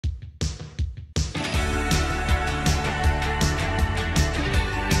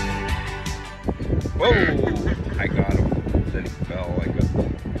Whoa! I got him. Then he fell. I got the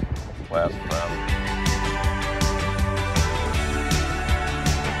last round.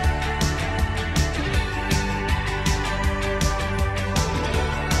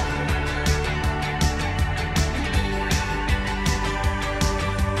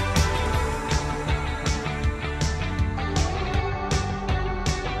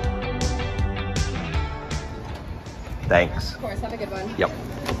 Thanks. Of course, have a good one. Yep.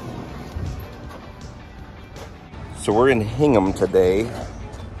 So we're in Hingham today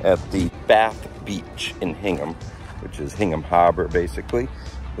at the Bath Beach in Hingham, which is Hingham Harbor basically.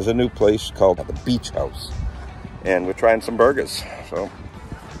 There's a new place called the Beach House, and we're trying some burgers. So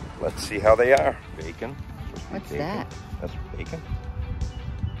let's see how they are. Bacon. What's bacon. that? That's bacon.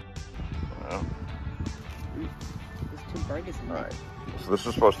 Wow. There's 2 burgers in there. All right. So this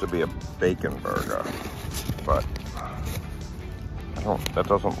is supposed to be a bacon burger, but that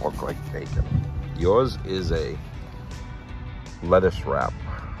doesn't look like bacon. Yours is a lettuce wrap.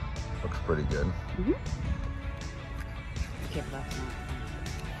 Looks pretty good. Mm-hmm.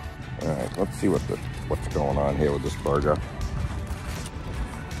 All right, let's see what's going on here with this burger.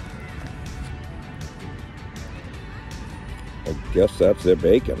 I guess that's their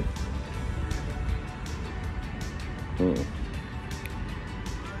bacon.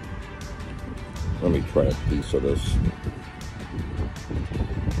 Let me try a piece of this.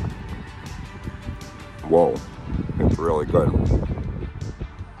 Whoa, it's really good.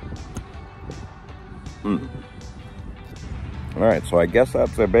 All right, so I guess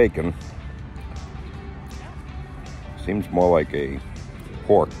that's their bacon. Seems more like a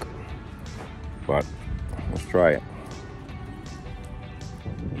pork, but let's try it.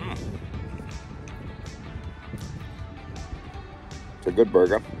 It's a good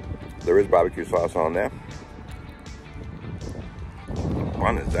burger. There is barbecue sauce on there.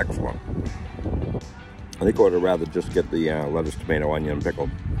 One is excellent. I think I would have rather just get the lettuce, tomato, onion, and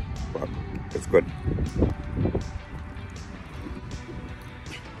pickle, but it's good.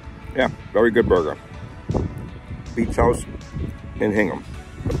 Yeah, very good burger. Beach House in Hingham.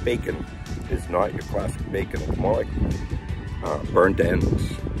 The bacon is not your classic bacon. It's more like burnt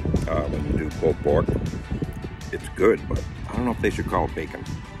ends when you do pulled pork. It's good, but I don't know if they should call it bacon.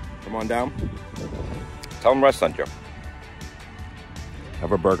 Come on down. Tell them Russ sent you.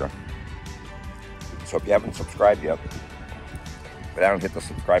 Have a burger. So if you haven't subscribed yet, go down and hit the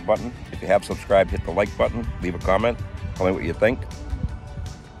subscribe button. If you have subscribed, hit the like button. Leave a comment. Tell me what you think.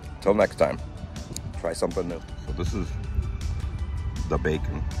 Until next time, try something new. So this is the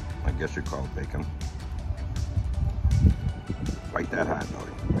bacon. I guess you call it bacon. Bite that hard, though.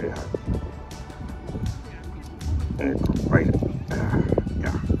 Very hard. There you go. Right.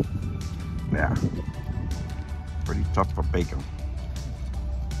 Yeah. Yeah. Pretty tough for bacon.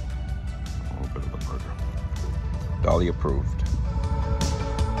 A little bit of a burger. Dolly approved.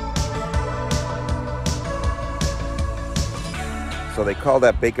 So they call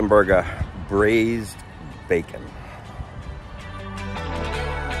that bacon burger braised bacon.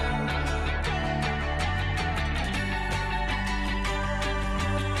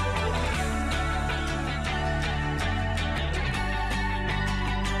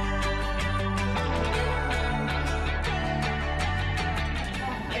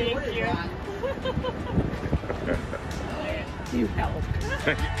 Thank you. You help.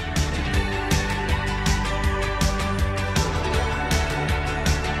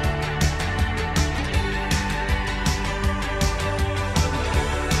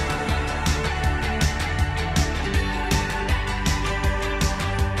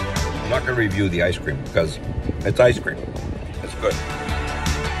 I'm not going to review the ice cream because it's ice cream. It's good.